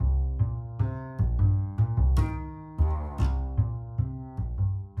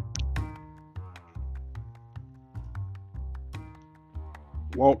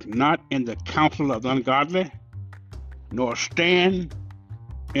walk not in the counsel of the ungodly, nor stand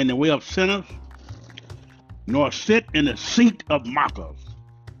in the way of sinners, nor sit in the seat of mockers.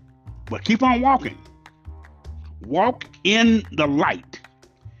 But keep on walking. Walk in the light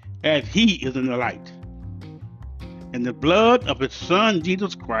as he is in the light. And the blood of his son,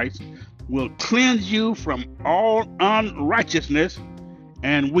 Jesus Christ, will cleanse you from all unrighteousness,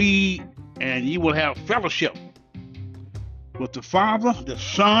 and you will have fellowship with the Father, the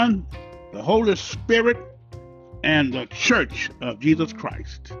Son, the Holy Spirit, and the Church of Jesus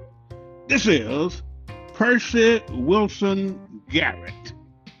Christ. This is Percy Wilson Garrett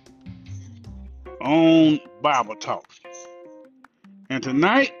on Bible Talk. And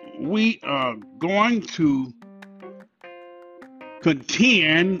tonight we are going to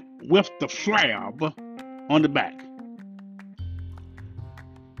contend with the flab on the back.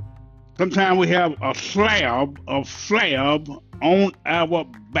 Sometimes we have a flab on our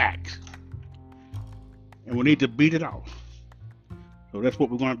back, and we need to beat it off. So that's what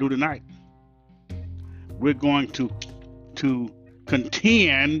we're going to do tonight. We're going to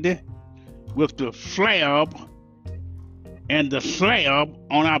contend with the flab and the slab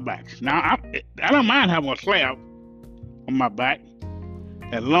on our backs. Now, I don't mind having a slab on my back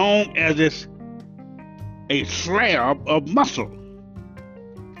as long as it's a slab of muscle.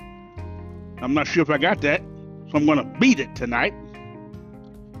 I'm not sure if I got that, so I'm going to beat it tonight.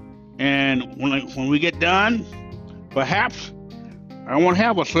 And when we get done, perhaps I won't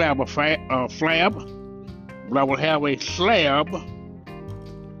have a slab of flab, but I will have a slab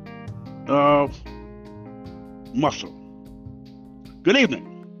of muscle. Good evening.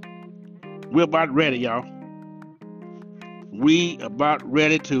 We're about ready, y'all. We about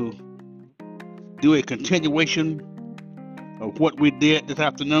ready to do a continuation of what we did this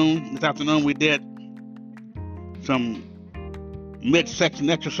afternoon. This afternoon we did some midsection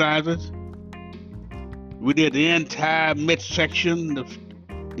exercises. We did the entire midsection,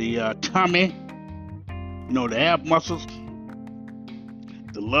 the tummy, the ab muscles,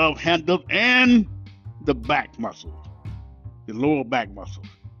 the love handle, and the back muscles, the lower back muscles.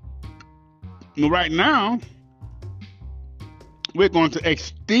 And right now, we're going to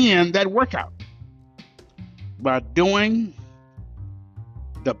extend that workout by doing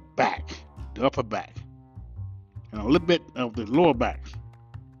the back, the upper back, and a little bit of the lower back.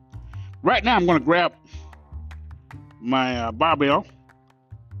 Right now, I'm going to grab my barbell.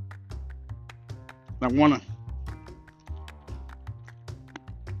 I want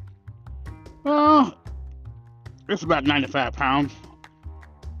to, it's about 95 pounds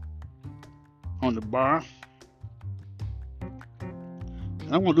on the bar.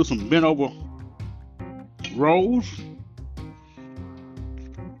 And I'm going to do some bent over rows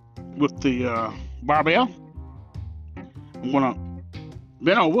with the barbell. I'm going to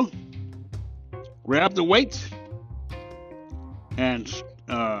bend over, grab the weights, and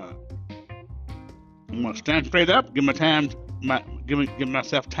I'm going to stand straight up, give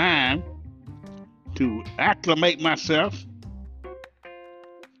myself time to acclimate myself,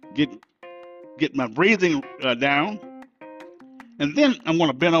 get my breathing down, and then I'm going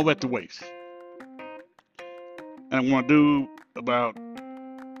to bend over at the waist. And I'm going to do about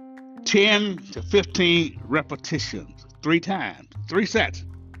 10 to 15 repetitions, 3 times, 3 sets.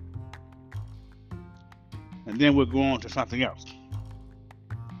 And then we'll go on to something else.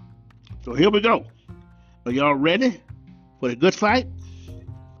 So here we go. Are y'all ready for the good fight?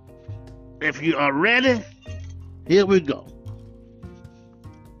 If you are ready, here we go.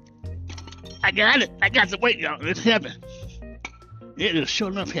 I got it. I got the weight, y'all. It's heavy. It is sure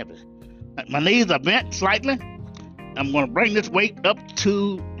enough heavy. My knees are bent slightly. I'm going to bring this weight up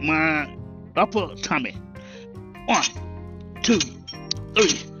to my upper tummy. 1, 2, 3,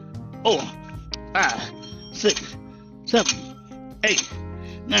 4, 5, 6, 7, 8,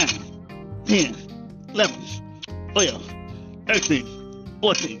 9, 10, 11, 12, 13,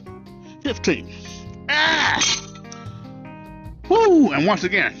 14, 15. Woo! And once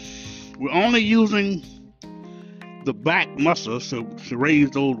again, we're only using the back muscles to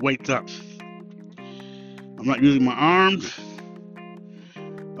raise those weights up. I'm not using my arms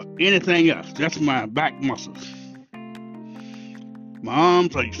or anything else. That's my back muscles. My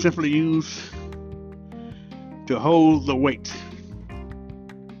arms are simply used to hold the weight.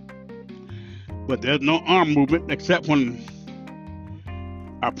 But there's no arm movement except when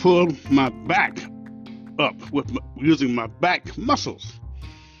I pull my back up using my back muscles.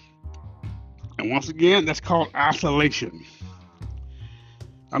 And once again, that's called isolation.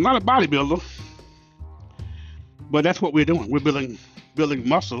 I'm not a bodybuilder, but that's what we're doing. We're building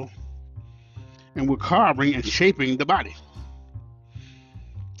muscle, and we're carving and shaping the body.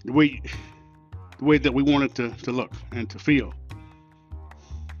 the way that we want it to look and to feel.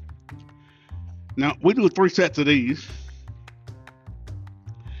 Now we do 3 sets of these,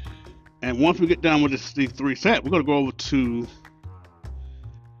 and once we get done with these 3 sets, we're going to go over to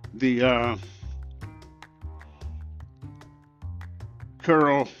the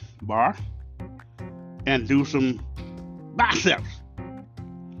curl bar and do some biceps.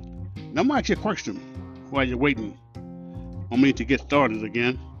 Now I'm gonna ask you a question while you're waiting on me to get started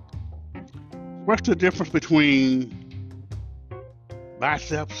again. What's the difference between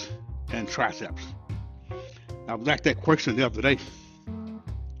biceps and triceps? I was asked that question the other day.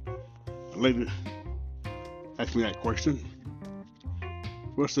 A lady asked me that question.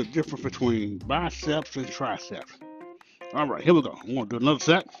 What's the difference between biceps and triceps? All right, here we go. I'm gonna do another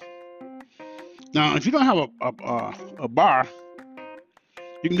set. Now, if you don't have a bar,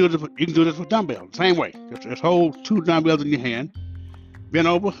 you can do this with dumbbells. Same way. Just hold 2 dumbbells in your hand, bend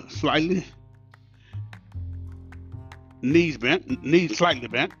over slightly, knees slightly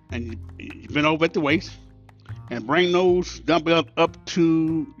bent, and you bend over at the waist, and bring those dumbbells up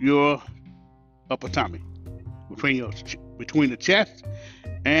to your upper tummy, between the chest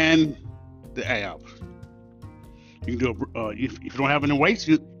and the abs. You can do if you don't have any weights,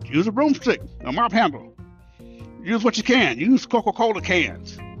 use a broomstick, a mop handle. Use what you can. Use Coca-Cola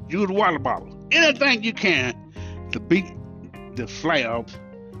cans. Use a water bottle. Anything you can to beat the flab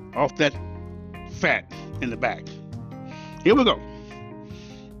off that fat in the back. Here we go.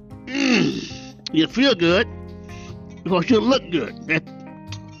 You feel good because you look good.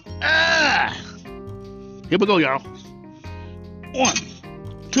 Here we go, y'all. 1,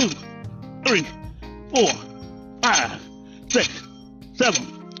 2, 3, 4, 5, 6,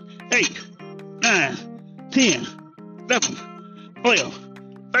 7, 8, 9, 10, 11, 12,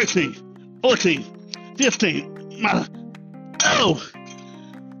 13, 14, 15.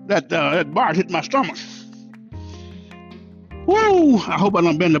 That bar hit my stomach. Woo! I hope I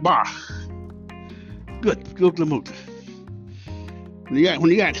don't bend the bar. Good move. When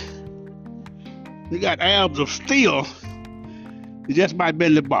you got abs of steel, you just might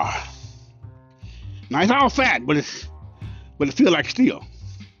bend the bar. Now it's all fat, but it feels like steel.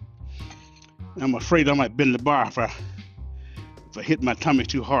 I'm afraid I might bend the bar if I hit my tummy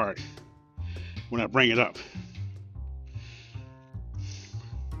too hard when I bring it up.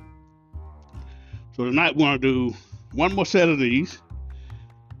 So tonight we're going to do 1 more set of these,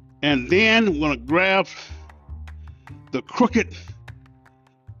 and then we're going to grab the crooked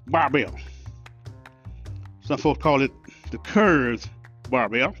barbell. Some folks call it the curved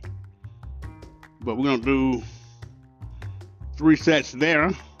barbell, but we're going to do 3 sets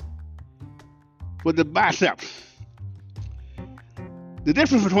there with the biceps. The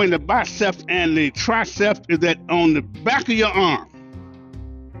difference between the biceps and the triceps is that on the back of your arm,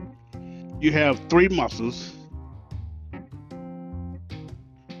 you have 3 muscles,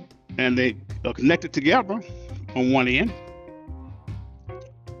 and they are connected together on one end,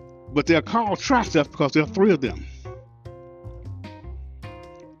 but they're called triceps because there are 3 of them.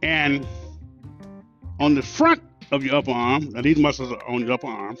 And on the front of your upper arm, and these muscles are on your upper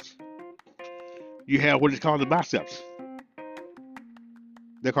arms, you have what is called the biceps.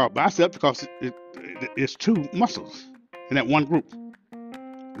 They're called biceps because it's 2 muscles in that one group.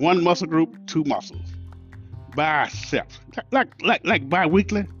 1 muscle group, 2 muscles. Biceps. Like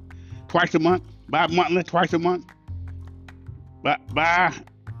bi-weekly, twice a month. Bi-monthly, twice a month.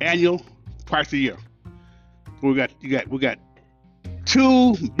 Bi-annual, twice a year. We got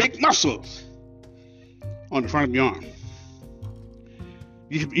 2 big muscles on the front of your arm.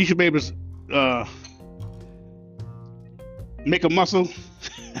 You should be able to make a muscle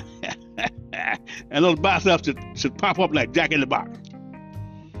and those biceps should pop up like Jack in the Box.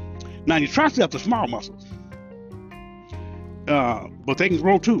 Now your triceps are small muscles, but they can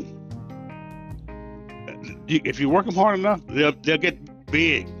grow too. If you work them hard enough, they'll get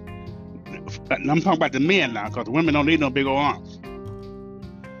big. I'm talking about the men now, because the women don't need no big old arms.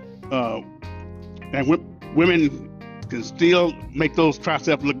 And women can still make those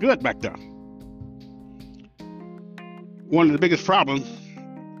triceps look good back there. One of the biggest problems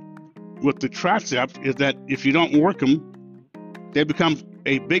with the triceps is that if you don't work them, they become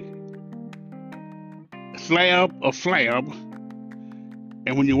a big slab of flab,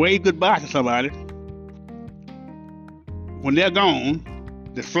 and when you wave goodbye to somebody, when they're gone,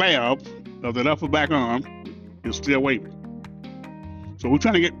 the flab of the upper back arm is still waving. So we're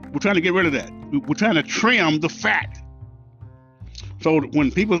trying to get rid of that. We're trying to trim the fat. So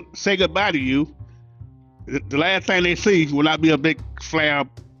when people say goodbye to you, the last thing they see will not be a big flab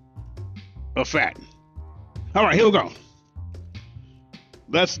of fat. All right, here we go.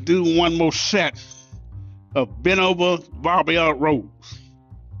 Let's do one more set of bent over barbell rows.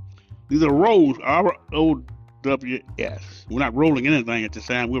 These are rows, R-O-W-S. We're not rolling anything at this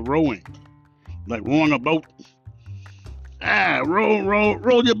time. We're rowing, like rowing a boat.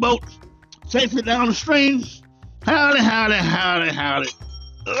 Roll your boat safely down the stream. Howdy, howdy, howdy, howdy.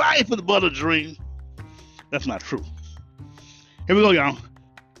 Life is but a dream. That's not true. Here we go, y'all.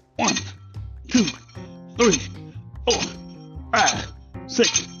 1, 2, 3, 4, 5,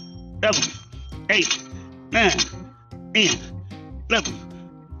 6, 7, 8, 9, 10, 11,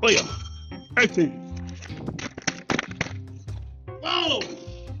 12, 13. Whoa!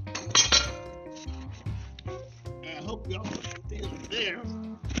 I hope y'all are still there.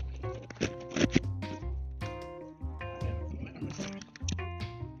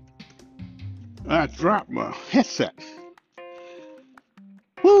 I dropped my headset.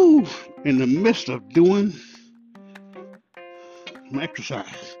 Woo! In the midst of doing my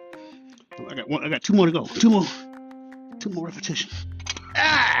exercise. I got 2 more to go. Two more repetitions.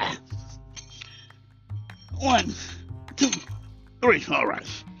 1, 2, 3. All right.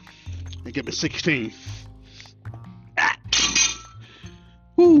 They give me 16.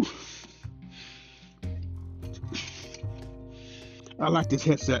 Woo! I like this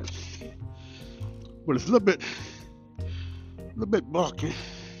headset, but it's a little bit bulky,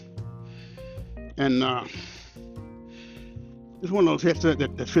 and it's one of those headsets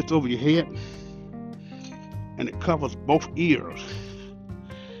that fits over your head, and it covers both ears.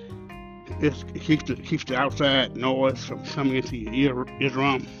 It keeps the outside noise from coming into your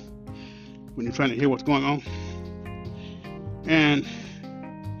eardrum when you're trying to hear what's going on, and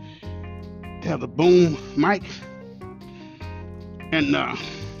it has a boom mic. And the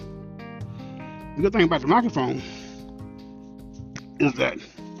good thing about the microphone is that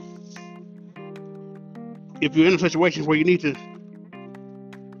if you're in a situation where you need to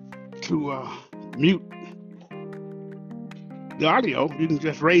mute the audio, you can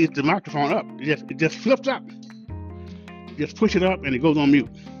just raise the microphone up. It just flips up. You just push it up and it goes on mute.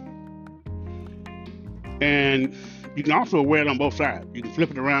 And you can also wear it on both sides. You can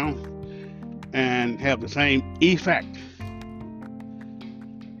flip it around and have the same effect.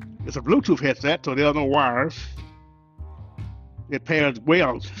 It's a Bluetooth headset, so there are no wires. It pairs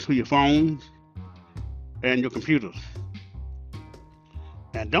well to your phones and your computers.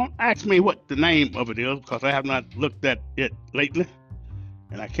 And don't ask me what the name of it is, because I have not looked at it lately,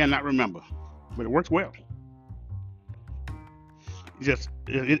 and I cannot remember. But it works well. It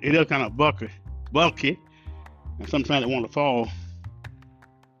is kind of bulky, and sometimes it wants to fall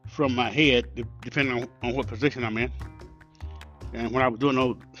from my head, depending on what position I'm in. And when I was doing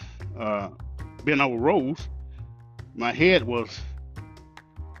those bent over rows, my head was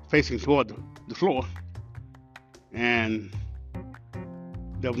facing toward the floor, and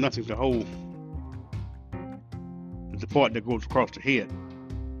there was nothing to hold the part that goes across the head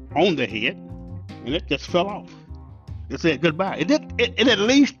on the head, and it just fell off. It said goodbye. It at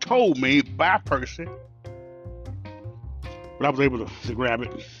least told me bye, Percy, but I was able to grab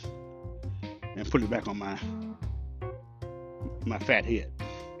it and put it back on my fat head.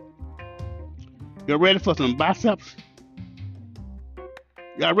 Y'all ready for some biceps?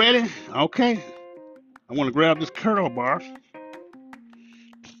 Y'all ready? Okay. I want to grab this curl bar,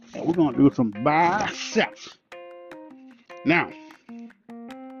 and we're gonna do some biceps. Now,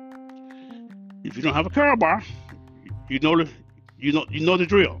 if you don't have a curl bar, you know the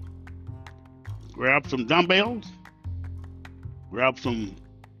drill. Grab some dumbbells, grab some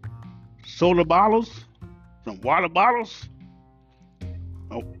soda bottles, some water bottles,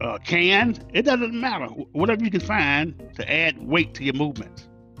 cans. It doesn't matter. Whatever you can find to add weight to your movements.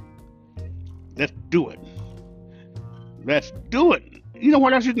 Let's do it. Let's do it. You know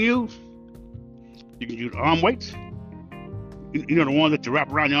what else you can use? You can use arm weights. You know the ones that you wrap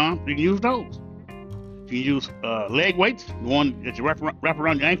around your arm? You can use those. You can use leg weights, the one that you wrap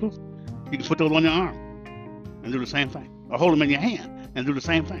around your ankles. You can put those on your arm and do the same thing. Or hold them in your hand and do the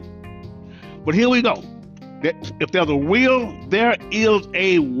same thing. But here we go. If there's a will, there is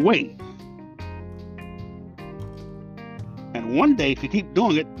a way. And one day, if you keep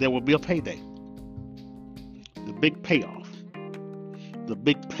doing it, there will be a payday. The big payoff. The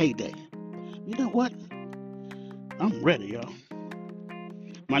big payday. You know what? I'm ready, y'all.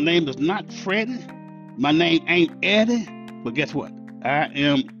 My name is not Freddie. My name ain't Eddie. But guess what? I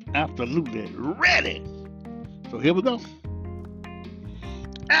am absolutely ready. So here we go.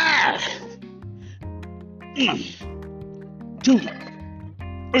 1, 2,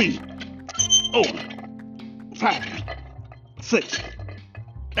 3, 4, 5, 6,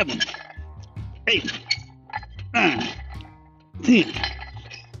 7, 8, 9, 10,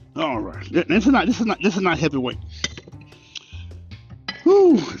 All right. This is not heavyweight.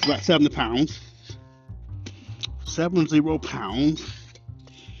 Whew, it's about 70 pounds. 70 pounds.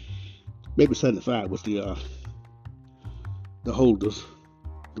 Maybe 75 with the holders,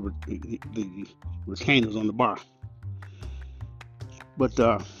 the retainers on the bar. But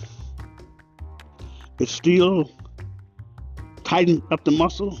it still tightens up the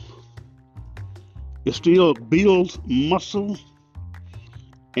muscle. It still builds muscle,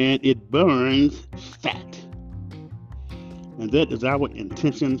 and it burns fat. And that is our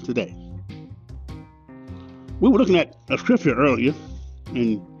intention today. We were looking at a scripture earlier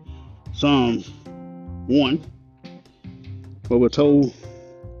in Psalms 1, where we're told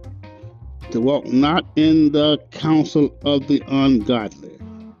to walk not in the counsel of the ungodly,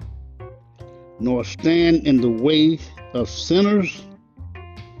 nor stand in the way of sinners,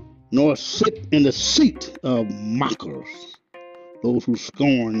 nor sit in the seat of mockers, those who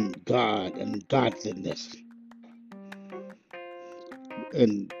scorn God and godliness.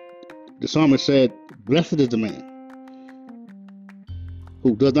 And the psalmist said, blessed is the man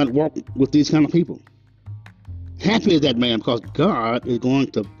who does not walk with these kind of people. Happy is that man, because God is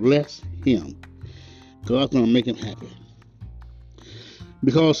going to bless him. God's going to make him happy,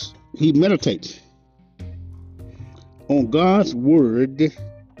 because he meditates on God's word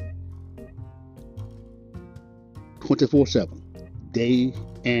 24/7, day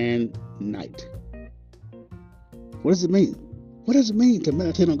and night. What does it mean? What does it mean to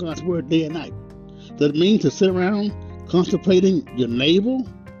meditate on God's word day and night? Does it mean to sit around contemplating your navel?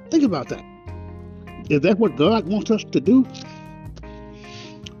 Think about that. Is that what God wants us to do?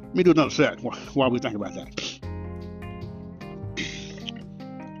 Let me do another set while we think about that.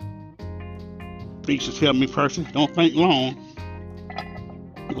 They used to tell me personally, don't think long,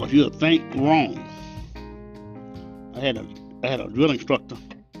 because you'll think wrong. I had a drill instructor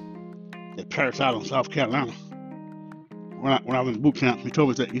at Paris Island, South Carolina. When I was in boot camp, he told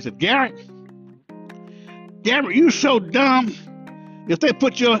me that. He said, Garrett, you so dumb. If they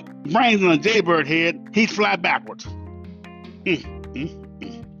put your brains on a jaybird head, he'd fly backwards.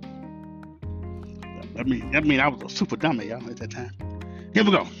 That mean I was a super dummy, y'all, at that time. Here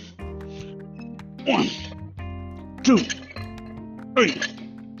we go. 1, 2, 3,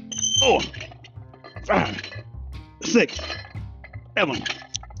 4, 5, 6, 7,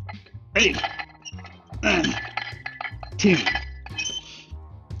 8, 9, 10.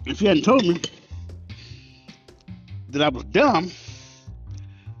 If you hadn't told me that I was dumb,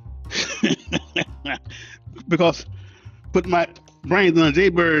 because putting my brains on a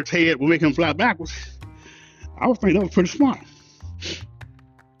jaybird's head will make him fly backwards, I was thinking that was pretty smart,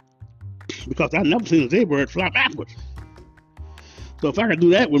 because I've never seen a jaybird fly backwards. So if I could do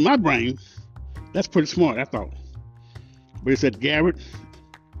that with my brain, that's pretty smart, I thought. But he said, Garrett,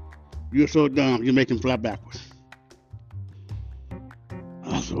 you're so dumb, you make him fly backwards.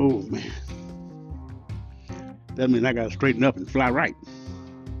 I said, oh man, that means I got to straighten up and fly right.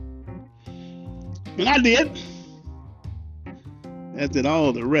 And I did, as did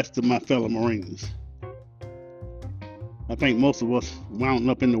all the rest of my fellow Marines. I think most of us wound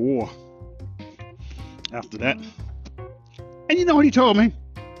up in the war after that. And you know what he told me?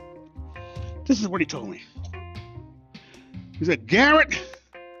 This is what he told me. He said, Garrett,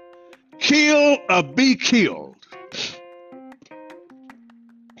 kill or be killed.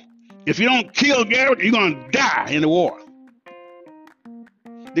 If you don't kill Garrett, you're going to die in the war.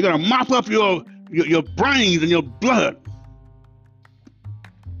 They're going to mop up your brains and your blood.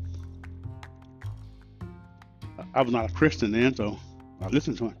 I was not a Christian then, so I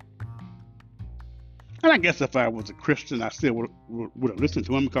listened to him. And I guess if I was a Christian, I still would have listened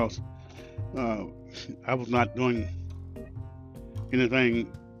to him, because I was not doing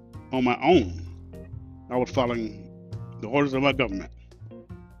anything on my own. I was following the orders of my government.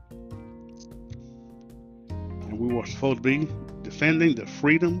 And we were supposed to be defending the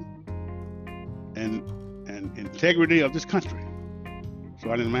freedom and integrity of this country.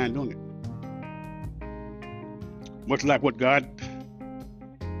 So I didn't mind doing it. Much like what God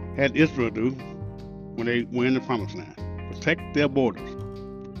had Israel do when they were in the Promised Land. Protect their borders.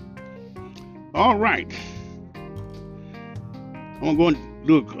 All right. I'm going to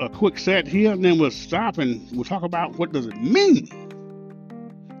do a quick set here, and then we'll stop and we'll talk about what does it mean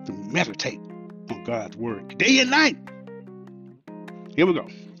to meditate on God's word day and night. Here we go.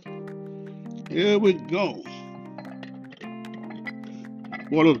 Here we go.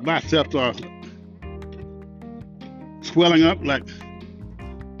 Boy, those biceps are swelling up like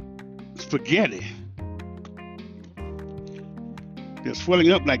spaghetti. They're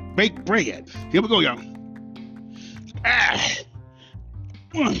swelling up like baked bread. Here we go, y'all.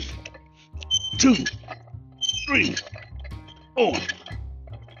 1, 2, 3, 4,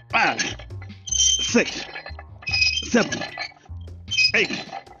 5, 6, 7, 8,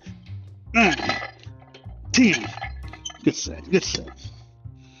 9, 10. Good set, good set.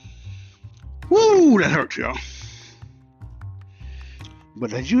 Woo, that hurts, y'all.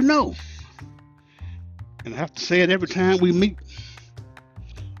 But as you know, and I have to say it every time we meet,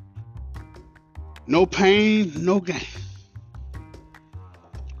 no pain, no gain.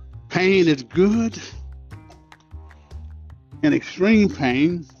 Pain is good, and extreme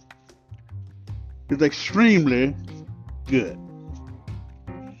pain is extremely good.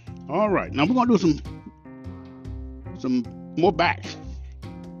 All right, now we're gonna do some more back.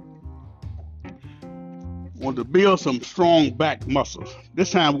 Want to build some strong back muscles. This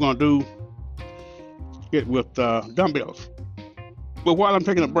time we're gonna do it with dumbbells. But while I'm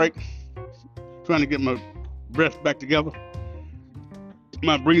taking a break, trying to get my breath back together,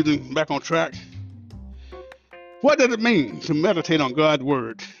 my breathing back on track, what does it mean to meditate on God's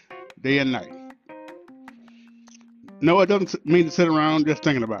word day and night? No, it doesn't mean to sit around just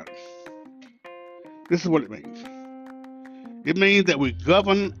thinking about it. This is what it means. It means that we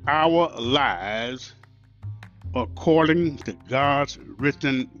govern our lives according to God's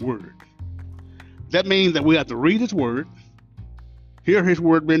written word. That means that we have to read his word, hear his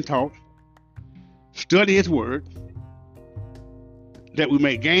word being taught, study his word, that we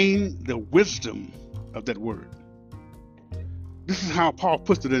may gain the wisdom of that word. This is how Paul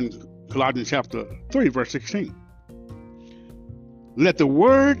puts it in Colossians chapter 3, verse 16. Let the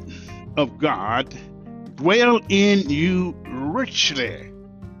word of God dwell in you richly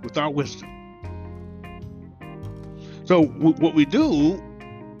with our wisdom. So what we do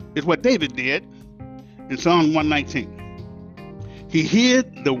is what David did in Psalm 119. He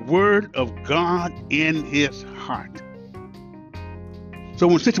hid the word of God in his heart. So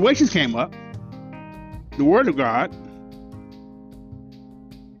when situations came up, the word of God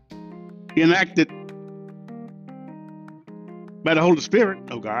enacted by the Holy Spirit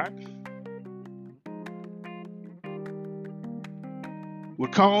of God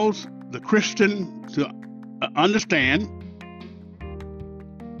would cause the Christian to understand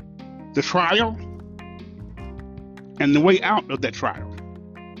the trial and the way out of that trial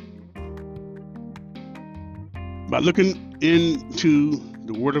by looking into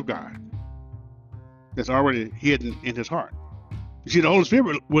the Word of God that's already hidden in his heart. You see, the Holy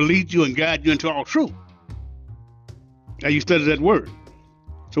Spirit will lead you and guide you into all truth as you study that Word.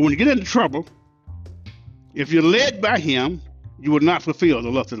 So when you get into trouble, if you're led by him, you will not fulfill the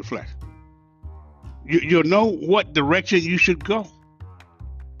lust of the flesh. You'll know what direction you should go.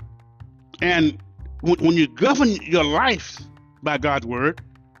 And when you govern your life by God's word,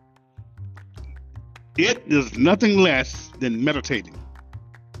 it is nothing less than meditating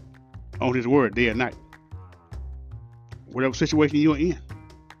on his word day and night. Whatever situation you're in.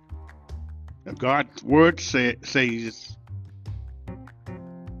 If God's word says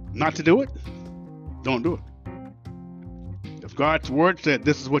not to do it, don't do it. If God's word said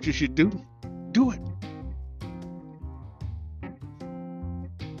this is what you should do, do it.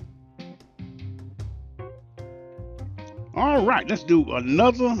 All right, let's do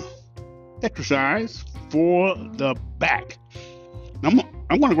another exercise for the back. I'm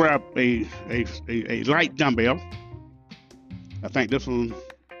going to grab a light dumbbell. I think this one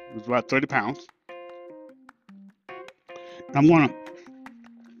is about 30 pounds. I'm going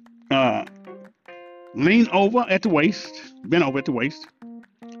to lean over at the waist, bend over at the waist.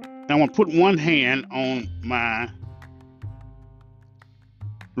 And I'm going to put one hand on my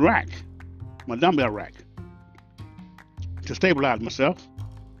rack, my dumbbell rack, to stabilize myself.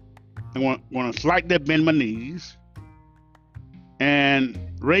 I want to slightly bend my knees and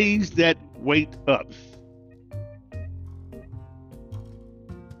raise that weight up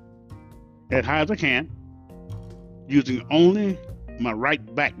as high as I can, using only my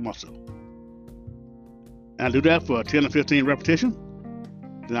right back muscle. And I do that for 10 or 15 repetitions.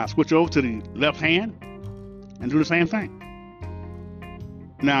 Then I switch over to the left hand and do the same thing.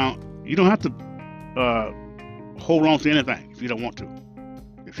 Now, you don't have to hold on to anything if you don't want to.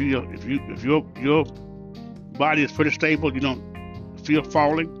 If your body is pretty stable, you don't feel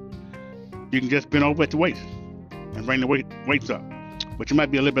falling, you can just bend over at the waist and bring the weights up. But you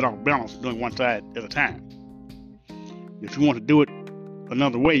might be a little bit off balance doing one side at a time. If you want to do it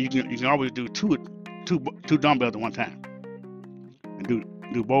another way, you can always do two dumbbells at one time and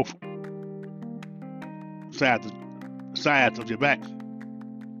do both sides of your back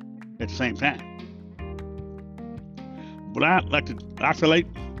at the same time. But I like to oscillate,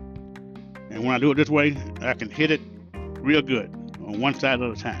 and when I do it this way, I can hit it real good on one side at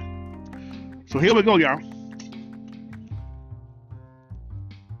a time. So here we go, y'all.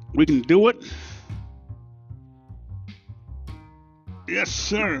 We can do it. Yes,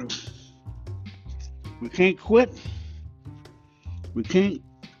 sir. We can't quit. We can't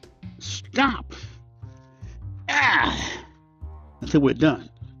stop until we're done.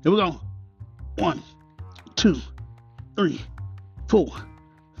 Here we go. 1, 2, 3, 4,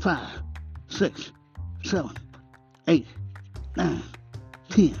 5, 6, 7, 8, 9,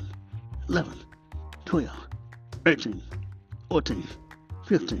 10, 11, 12, 13, 14,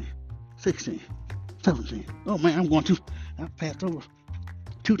 15, 16, 17. Oh man, I'm going to. I passed over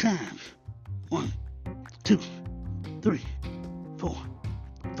 2 times. 1, 2, 3, 4,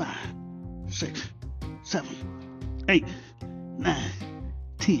 5, 6, 7, 8, 9,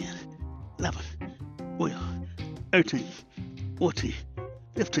 10, 11, 12, 13, 14,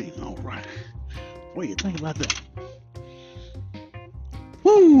 15. All right. What do you think about that?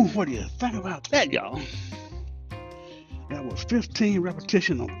 Woo! What do you think about that, y'all? That was 15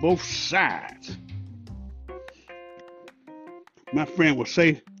 repetitions on both sides. My friend would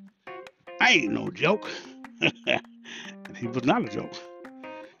say, I ain't no joke. And he was not a joke.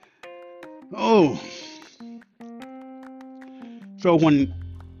 Oh. So when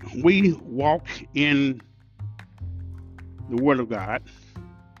we walk in the Word of God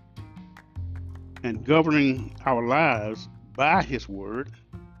and governing our lives by His Word,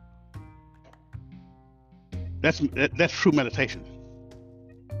 that's true meditation.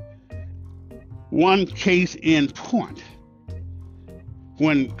 One case in point,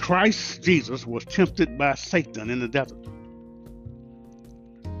 when Christ Jesus was tempted by Satan in the desert.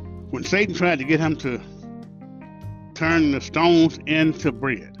 When Satan tried to get him to turn the stones into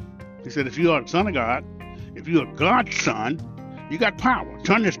bread, he said, if you are the Son of God, if you are God's Son, you got power.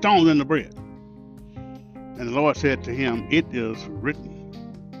 Turn the stones into bread. And the Lord said to him, it is written,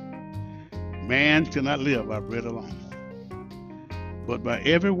 man shall not live by bread alone, but by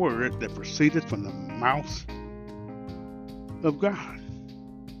every word that proceedeth from the mouth of God.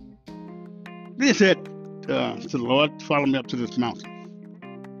 Then he said to the Lord, follow me up to this mountain.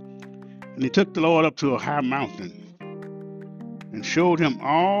 And he took the Lord up to a high mountain and showed him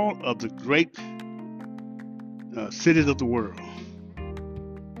all of the great cities of the world.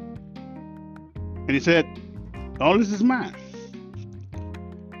 And he said, all this is mine.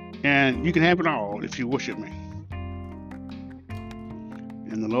 And you can have it all if you worship me.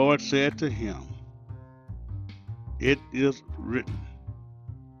 And the Lord said to him, it is written,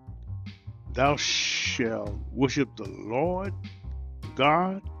 thou shalt worship the Lord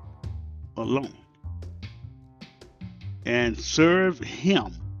God alone and serve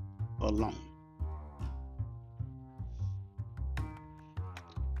him alone.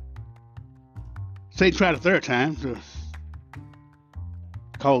 Satan tried a third time to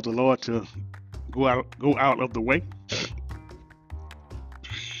cause the Lord to go out of the way.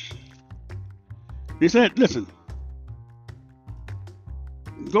 He said, listen,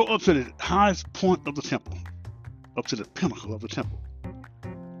 go up to the highest point of the temple, up to the pinnacle of the temple,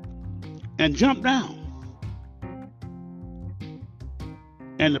 and jump down.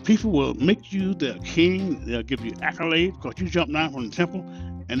 And the people will make you their king. They'll give you accolades because you jumped down from the temple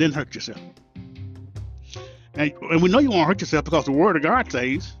and then hurt yourself. And we know you won't hurt yourself because the Word of God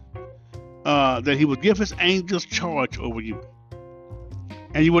says that He will give His angels charge over you,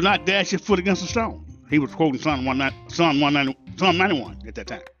 and you will not dash your foot against a stone. He was quoting Psalm 91 at that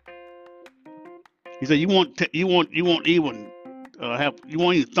time. He said, "You won't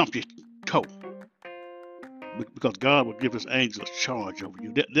even thump your toe, because God will give His angels charge over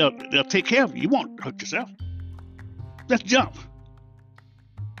you. They'll take care of you. You won't hurt yourself. Let's jump."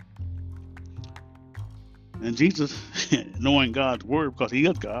 And Jesus, knowing God's word, because He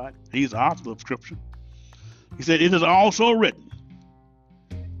is God, He's the author of Scripture, He said, it is also written,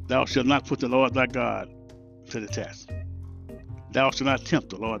 thou shalt not put the Lord thy God to the test. Thou shalt not tempt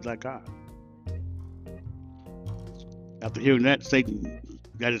the Lord thy God. After hearing that, Satan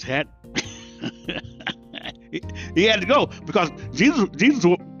got his hat. He had to go because Jesus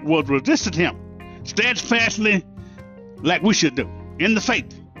was resisting him steadfastly, like we should do, in the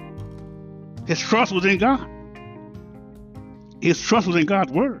faith. His trust was in God. His trust was in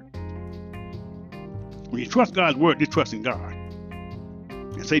God's word. When you trust God's word, you trust in God.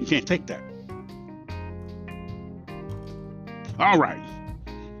 And Satan can't take that. All right.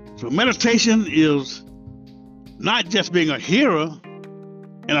 So meditation is not just being a hearer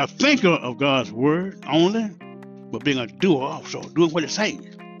and a thinker of God's word only, but being a doer also, doing what it says.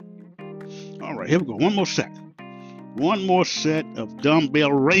 All right, here we go. One more set. One more set of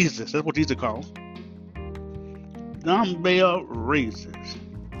dumbbell raises. That's what these are called. dumbbell raises.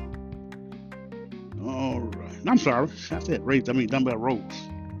 All right. I'm sorry. I said raise. I mean dumbbell rows.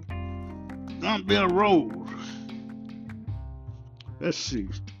 Dumbbell rows. Let's see.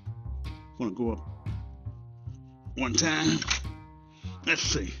 I'm gonna go up one time. Let's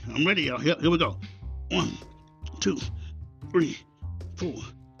see. I'm ready, y'all. Here we go. 1, 2, 3, 4,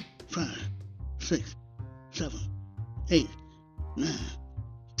 5, 6, 7, 8, 9,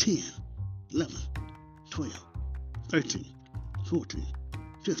 10, 11, 12, 13, 14,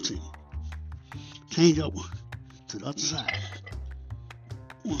 15. Change over to the other side.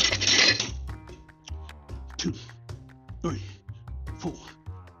 1, 2, 3, 4,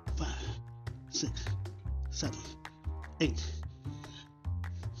 5, 6, 7, 8,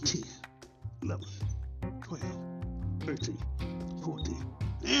 10, 11, 12, 13, 14,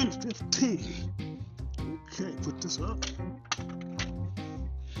 and 15. Okay, put this up.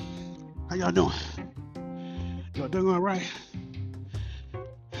 How y'all doing? Y'all doing all right?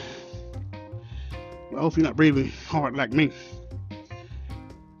 Well, I hope you're not breathing hard like me.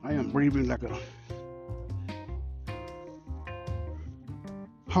 I am breathing like a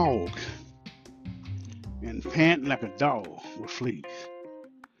hog and panting like a dog with fleas.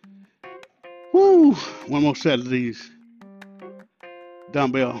 Woo! One more set of these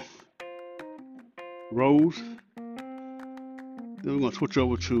dumbbell rows. Then we're going to switch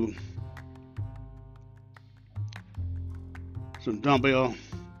over to some dumbbell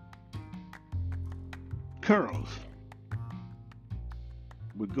curls.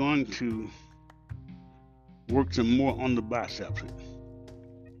 We're going to work some more on the biceps.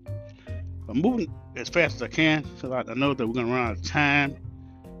 I'm moving as fast as I can because I know that we're going to run out of time.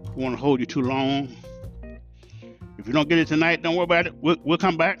 I don't want to hold you too long. If you don't get it tonight, don't worry about it. We'll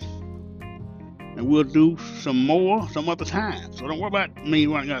come back and we'll do some more some other time. So don't worry about me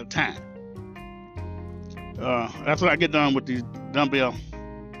running out of time. After I get done with these dumbbell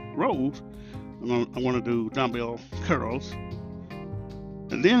rows, I want to do dumbbell curls.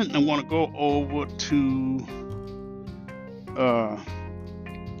 And then I want to go over to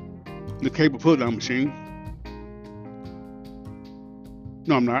the cable pull-down machine.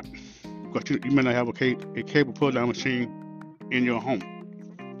 No, I'm not. Because you may not have a cable pull-down machine in your home.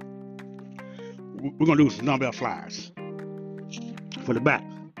 We're going to do some dumbbell flies for the back.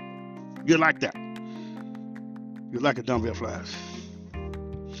 You like that. You like the dumbbell flies.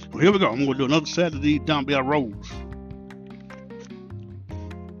 Well, here we go. I'm going to do another set of these dumbbell rows.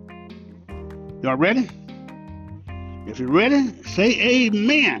 Y'all ready? If you're ready, say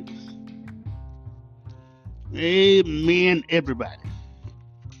amen. Amen, everybody.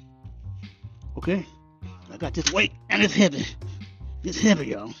 Okay? I got this weight and it's heavy. It's heavy,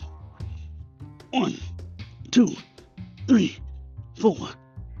 y'all. 1, 2, 3, 4,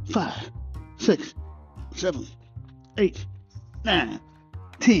 5, 6, 7, 8, 9,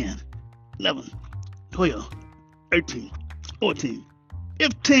 10, 11, 12, 13, 14,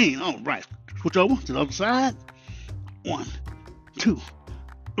 15. All right. Switch over to the other side. 1, 2,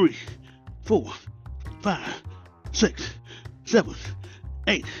 3, 4, 5, 6, 7,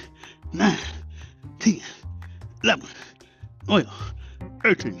 8, 9, 10, 11, 12,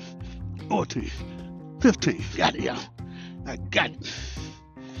 13, 14, 15. Got it, y'all. I got it.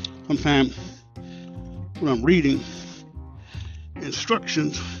 Sometimes when I'm reading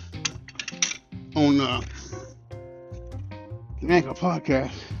instructions on the Anchor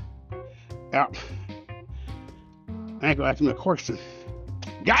podcast app, Anchor asked me a question.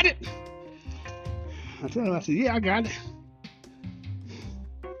 Got it? I tell him, I said, yeah, I got it.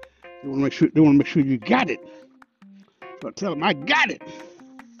 They want to make sure you got it. So I tell them, I got it.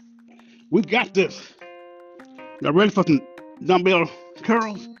 We got this. Y'all ready for some dumbbell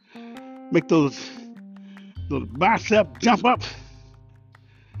curls? Make those biceps jump up.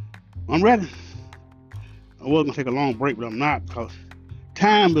 I'm ready. I was gonna take a long break, but I'm not because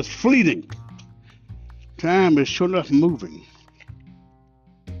time is fleeting. Time is sure enough moving.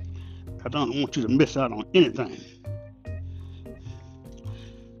 I don't want you to miss out on anything.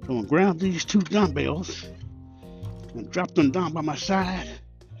 So I'm gonna grab these two dumbbells and drop them down by my side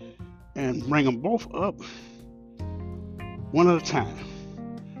and bring them both up one at a time.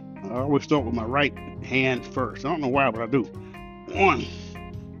 I always start with my right hand first. I don't know why, but I do. 1,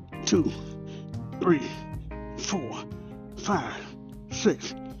 2, 3, 4, 5,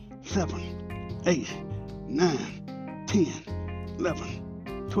 6, 7, 8, 9, 10,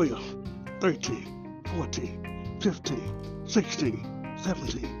 11, 12, 13, 14, 15, 16,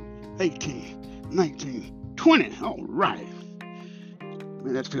 17, 18, 19, 20. All right.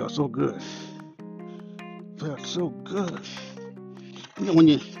 Man, that feels so good. Feels so good. You know, when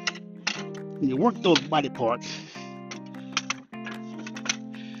you work those body parts,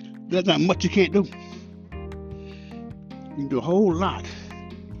 There's not much you can't do. You can do a whole lot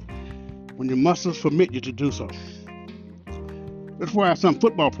when your muscles permit you to do so. That's why some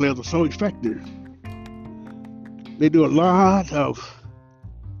football players are so effective. They do a lot of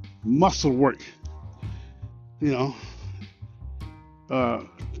muscle work, throughout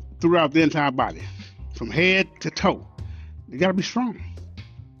the entire body, from head to toe. You got to be strong.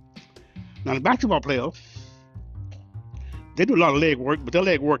 Now, the basketball players, they do a lot of leg work, but their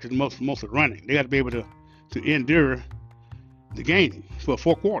leg work is mostly running. They got to be able to endure the game for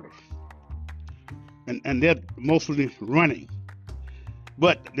 4 quarters. And they're mostly running.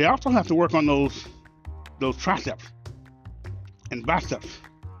 But they also have to work on those triceps and biceps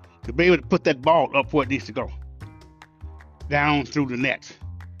to be able to put that ball up where it needs to go, down through the net.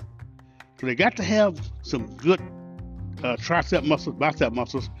 So they got to have some good tricep muscles, bicep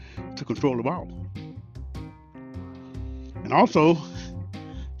muscles to control the ball. And also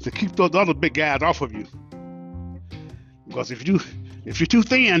to keep those other big guys off of you. Because if you're too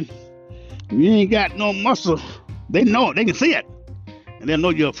thin, you ain't got no muscle, they know it, they can see it. And they'll know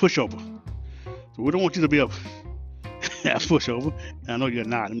you're a pushover. So we don't want you to be a pushover. I know you're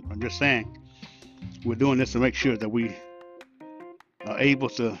not. I'm just saying we're doing this to make sure that we are able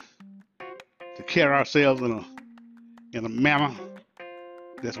to carry ourselves in a manner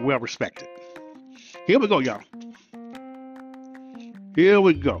that's well respected. Here we go, y'all. Here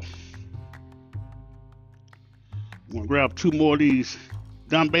we go. I'm gonna grab 2 more of these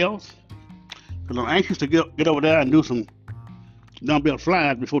dumbbells because I'm anxious to get over there and do some dumbbell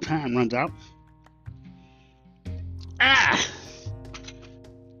flies before time runs out.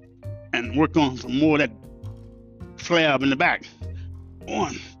 And work on some more of that flab in the back.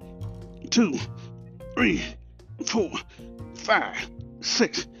 1, 2, 3, 4, 5,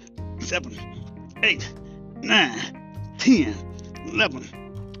 6, 7, 8, 9, 10, 11,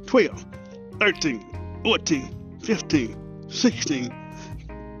 12, 13, 14, 15, 16,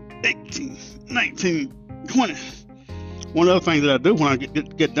 18, 19, 20. One of the things that I do when I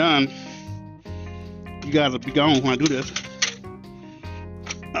get done, you guys will be gone when I do this,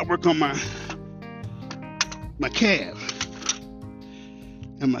 I work on my calves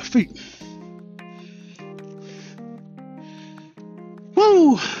and my feet.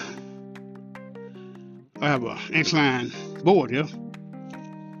 Woo! I have an incline board here,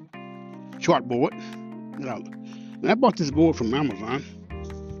 chart board. And I bought this board from Amazon,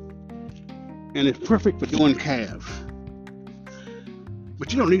 and it's perfect for doing calves.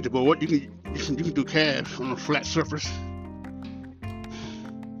 But you don't need the board. You can do calves on a flat surface,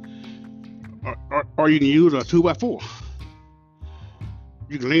 or you can use a 2x4.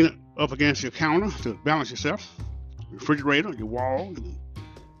 You can lean it up against your counter to balance yourself, your refrigerator, your wall,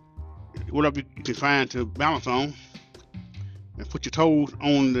 whatever you can find to balance on, and put your toes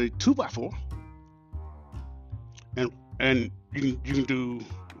on the 2x4. And you can do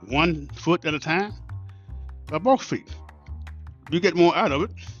 1 foot at a time, or both feet. You get more out of it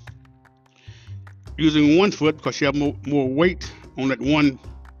using 1 foot because you have more weight on that 1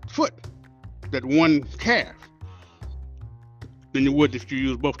 foot, that 1 calf, than you would if you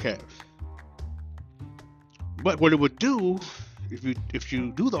use both calves. But what it would do, if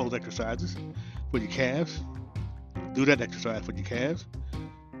you do those exercises for your calves, do that exercise for your calves,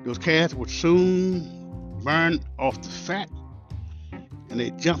 those calves would soon burn off the fat, and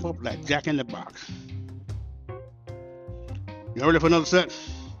they jump up like Jack in the Box. You ready for another set?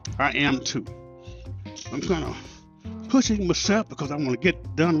 I am too. I'm kind of pushing myself because I want to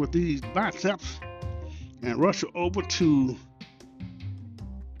get done with these biceps and rush over to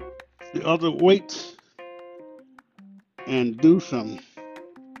the other weights and do some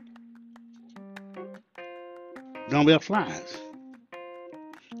dumbbell flies.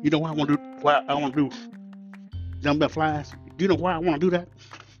 You know why I want to do dumbbell flies? Do you know why I want to do that?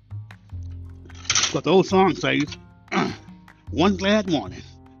 Because the old song says, one glad morning,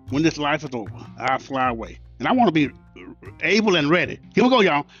 when this life is over, I'll fly away. And I want to be able and ready. Here we go,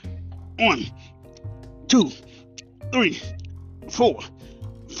 y'all. 1, 2, 3, 4,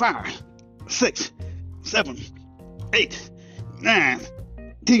 5, 6, 7, 8, 9,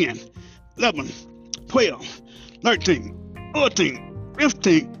 10, 11, 12, 13, 14,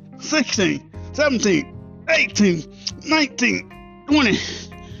 15, 16, 17, 18, 19, 20.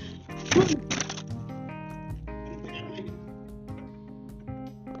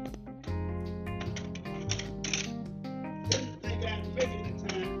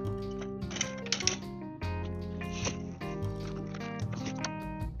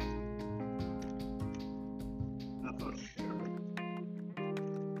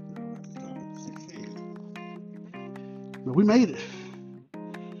 But we made it.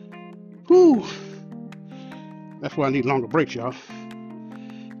 That's why I need longer breaks, y'all,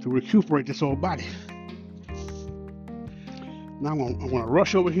 to recuperate this old body. Now I'm gonna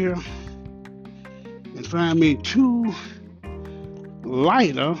rush over here and find me 2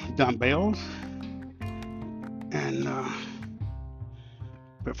 lighter dumbbells and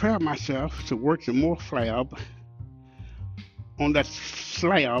prepare myself to work the more flab on that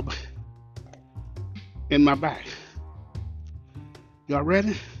slab in my back. Y'all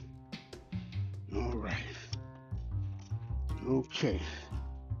ready? All right. Okay.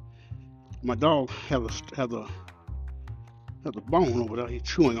 My dog has a bone over there he's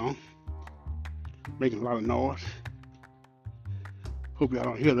chewing on, making a lot of noise. Hope y'all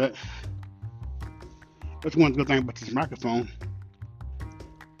don't hear that. That's one good thing about this microphone.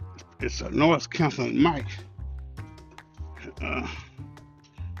 It's a noise canceling mic. But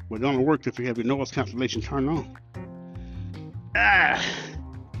it only works if you have your noise cancellation turned on.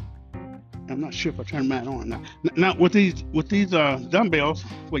 I'm not sure if I turn mine on now. Now with these dumbbells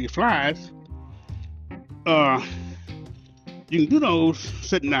for your flies, you can do those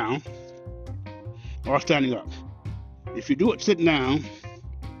sitting down or standing up. If you do it sitting down,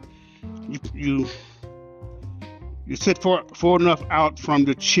 you sit far enough out from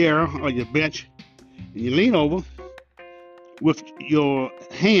the chair or your bench, and you lean over with your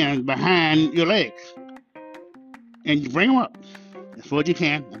hand behind your legs, and you bring them up as far as you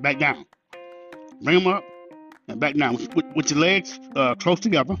can and back down. Bring them up and back down with your legs close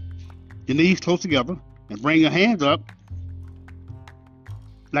together, your knees close together, and bring your hands up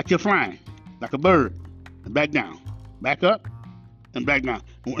like you're flying, like a bird, and back down, back up, and back down.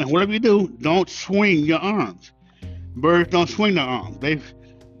 And whatever you do, don't swing your arms. Birds don't swing their arms. They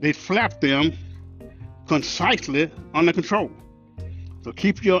flap them concisely under control. So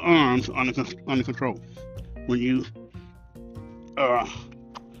keep your arms under control when you are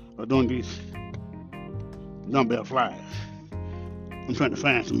doing these dumbbell flies. I'm trying to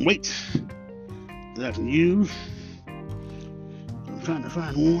find some weights that I can use. I'm trying to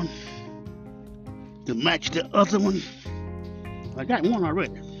find one to match the other one. I got one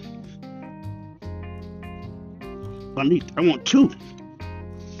already. I want 2.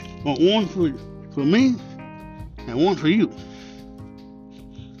 I want one for me and one for you.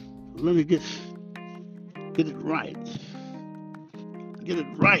 So let me get it right. Get it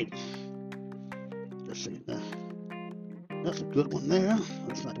right. Let's see. That's a good one there.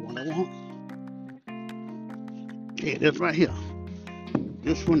 That's not the one I want. Okay, that's right here.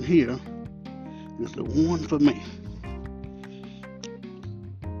 This one here is the one for me.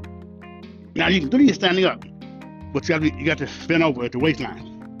 Now you can do these standing up, but you got to bend over at the waistline.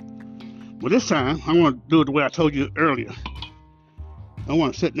 But this time, I want to do it the way I told you earlier. I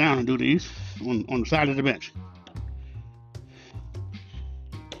want to sit down and do these on the side of the bench.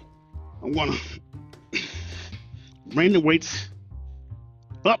 I want to bring the weights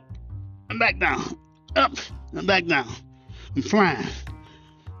up and back down, up and back down. I'm flying.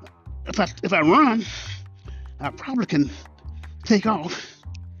 If I run, I probably can take off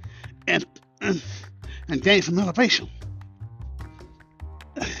and gain some elevation.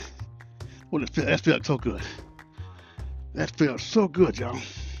 Well, that felt so good. That felt so good, y'all.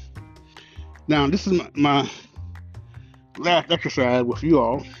 Now, this is my last exercise with you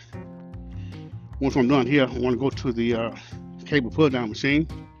all. Once I'm done here, I want to go to the cable pull-down machine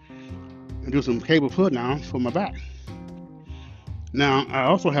and do some cable pull-downs for my back. Now, I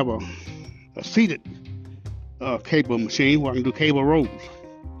also have a seated cable machine where I can do cable rows.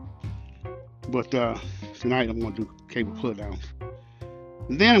 But tonight I'm going to do cable pull-downs.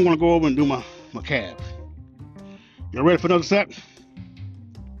 And then I'm going to go over and do my calves. Y'all ready for another set?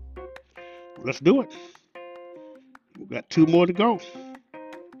 Let's do it. We've got 2 more to go.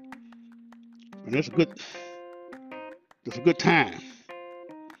 And it's a good time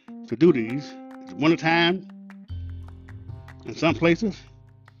to do these. It's winter time in some places.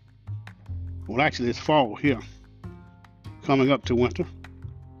 Well, actually, it's fall here, coming up to winter.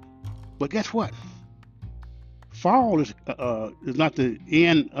 But guess what? Fall is not the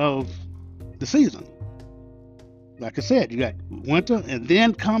end of the season. Like I said, you got winter, and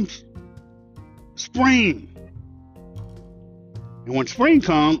then comes spring. And when spring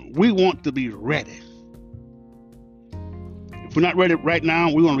comes, we want to be ready. If we're not ready right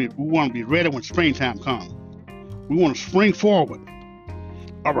now, we want to be ready when springtime comes. We want to spring forward.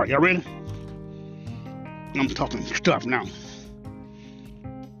 All right, y'all ready? I'm talking stuff now.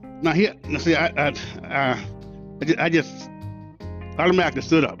 Now here, let's see, I just automatically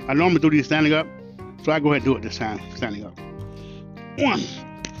stood up. I normally do these standing up, so I go ahead and do it this time, standing up. 1.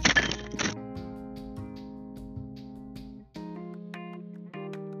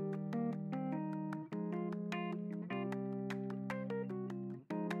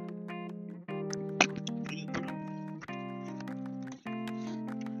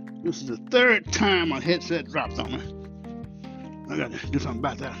 This is the third time my headset drops on me. I gotta do something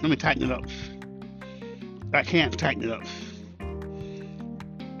about that. Let me tighten it up. I can't tighten it up.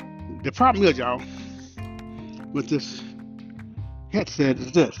 The problem is, y'all, with this headset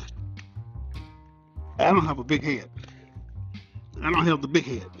is this. I don't have a big head. I don't have the big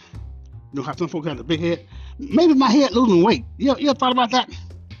head. You know how some folks have the big head? Maybe my head losing weight. You ever thought about that?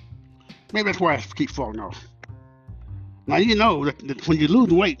 Maybe that's why I keep falling off. Now, you know that when you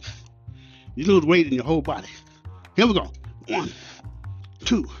lose weight in your whole body. Here we go. 1,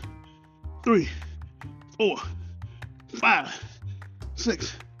 2, 3, 4, 5,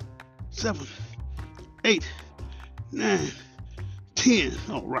 6, 7, 8, 9, 10.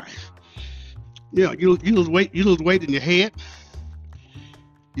 All right. Yeah, you lose weight in your head.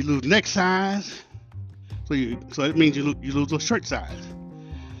 You lose neck size. So it means you lose a shirt size.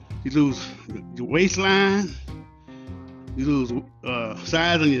 You lose your waistline. You lose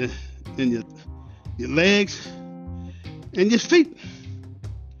size in your legs and your feet.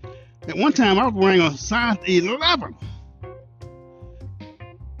 At one time, I was wearing a size 11.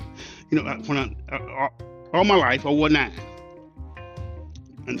 You know, when all my life I wore 9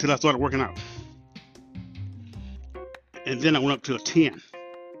 until I started working out, and then I went up to a 10.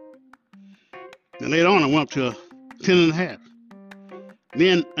 And later on, I went up to a 10 and a half.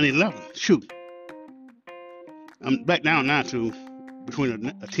 Then an 11. Shoot. I'm back down now to between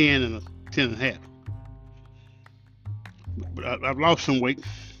a 10 and a 10 and a half. But I've lost some weight.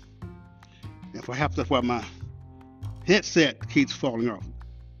 And perhaps that's why my headset keeps falling off.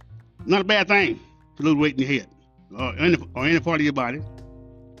 Not a bad thing to lose weight in your head or any part of your body,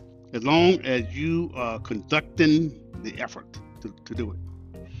 as long as you are conducting the effort to do it.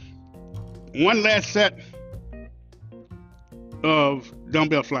 One last set of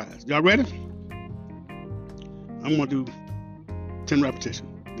dumbbell flies. Y'all ready? I'm going to do 10 repetitions,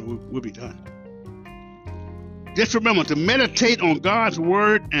 and we'll be done. Just remember to meditate on God's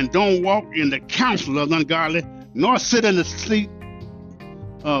word and don't walk in the counsel of the ungodly, nor sit in the seat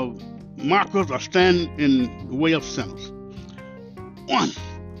of mockers or stand in the way of sinners. 1,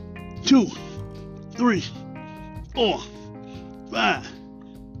 2, 3, 4, 5,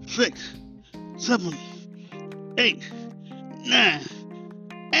 6, 7, 8, 9,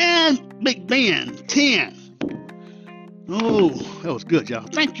 and Big Ben, 10. Oh, that was good, y'all.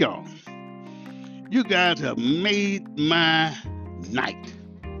 Thank y'all. You guys have made my night.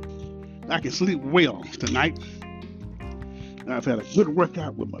 I can sleep well tonight. I've had a good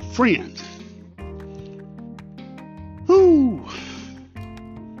workout with my friends. Whew.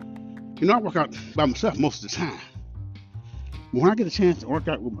 You know, I work out by myself most of the time. But when I get a chance to work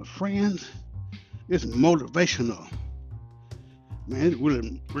out with my friends, it's motivational. Man, it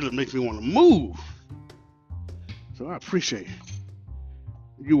really makes me want to move. So I appreciate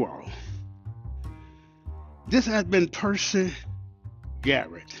you all. This has been Percy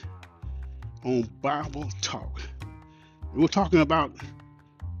Garrett on Bible Talk. We're talking about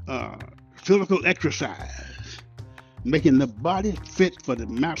physical exercise, making the body fit for the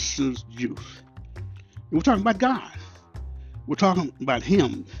master's use. We're talking about God. We're talking about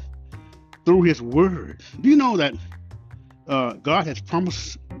Him through His Word. Do you know that God has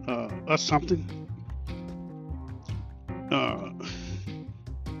promised us something?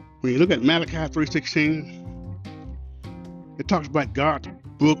 When you look at Malachi 3:16, it talks about God's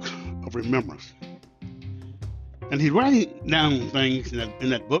book of remembrance. And He's writing down things in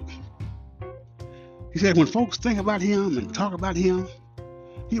that book. He said when folks think about Him and talk about Him,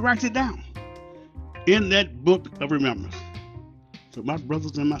 He writes it down in that book of remembrance. So my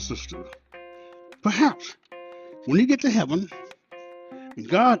brothers and my sisters, perhaps when you get to heaven and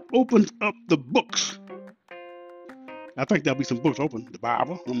God opens up the books, I think there'll be some books open. The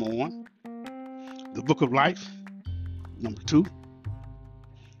Bible, number 1. The book of life, number 2.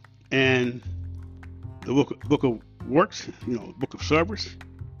 And the book of works, book of service,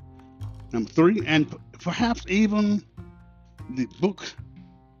 number 3. And perhaps even the book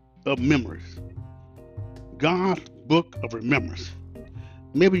of memories. God's book of remembrance.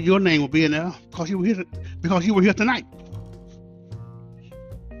 Maybe your name will be in there because you were here tonight,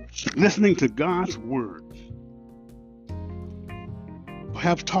 listening to God's word.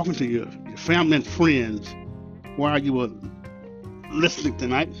 Perhaps talking to your family and friends while you were listening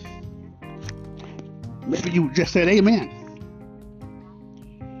tonight. Maybe you just said amen.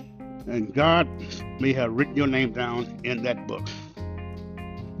 And God may have written your name down in that book.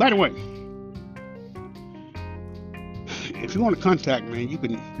 By the way, if you want to contact me, you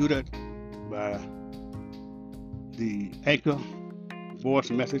can do that by the Anchor voice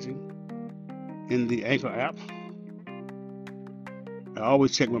messaging in the Anchor app. I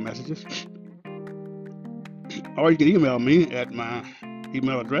always check my messages. Or you can email me at my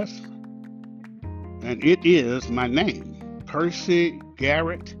email address. And it is my name, Percy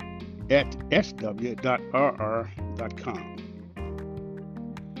Garrett at sw.rr.com.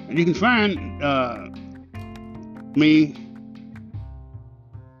 And you can find me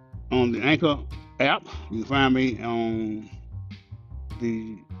on the Anchor app. You can find me on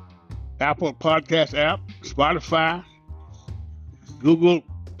the Apple Podcast app, Spotify, Google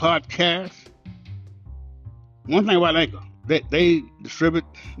Podcasts. One thing about Anchor, they distribute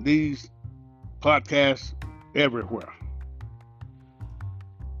these podcasts everywhere.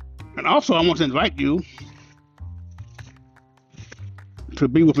 And also, I want to invite you to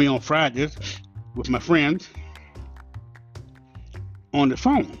be with me on Fridays with my friends on the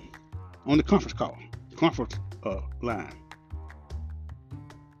phone, on the conference line.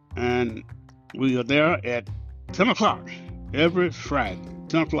 And we are there at 10 o'clock every Friday,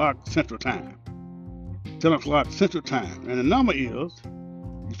 10 o'clock Central Time. 10 o'clock Central Time. And the number is,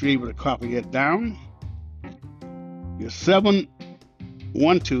 if you're able to copy it down, it's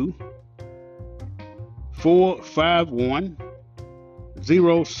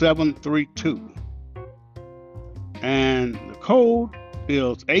 712-451-0732. And the code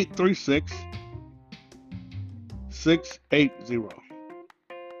is 836-680.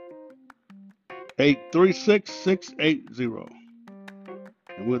 836-680.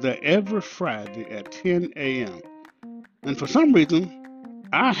 And we're there every Friday at 10 a.m. And for some reason,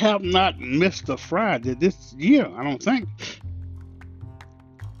 I have not missed a Friday this year, I don't think.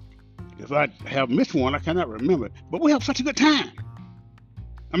 If I have missed one, I cannot remember. But we have such a good time.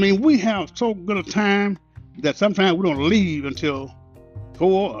 I mean, we have so good a time that sometimes we don't leave until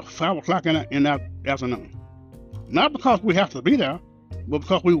 4 or 5 o'clock in the afternoon. Not because we have to be there, but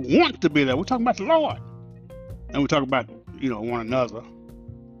because we want to be there. We're talking about the Lord. And we talk about, one another.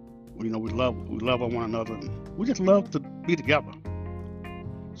 We love one another. We just love to be together.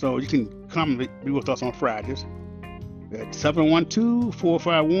 So you can come be with us on Fridays at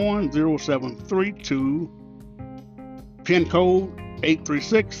 712-451-0732, pin code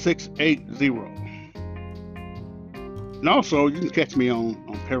 836-680. And also, you can catch me on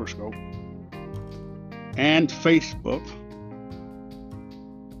Periscope and Facebook,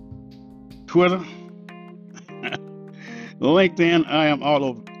 Twitter, LinkedIn. I am all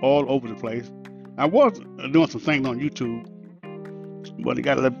over the place. I was doing some things on YouTube, but it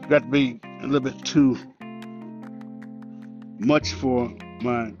got to be a little bit too much for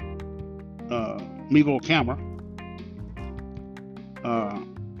my Mevo camera.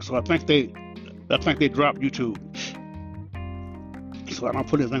 So I think they dropped YouTube. So I don't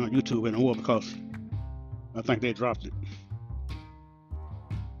put anything on YouTube anymore because I think they dropped it.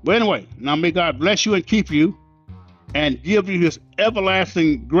 But anyway, now may God bless you and keep you and give you his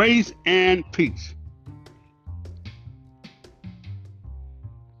everlasting grace and peace.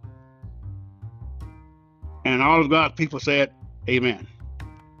 And all of God's people said, amen.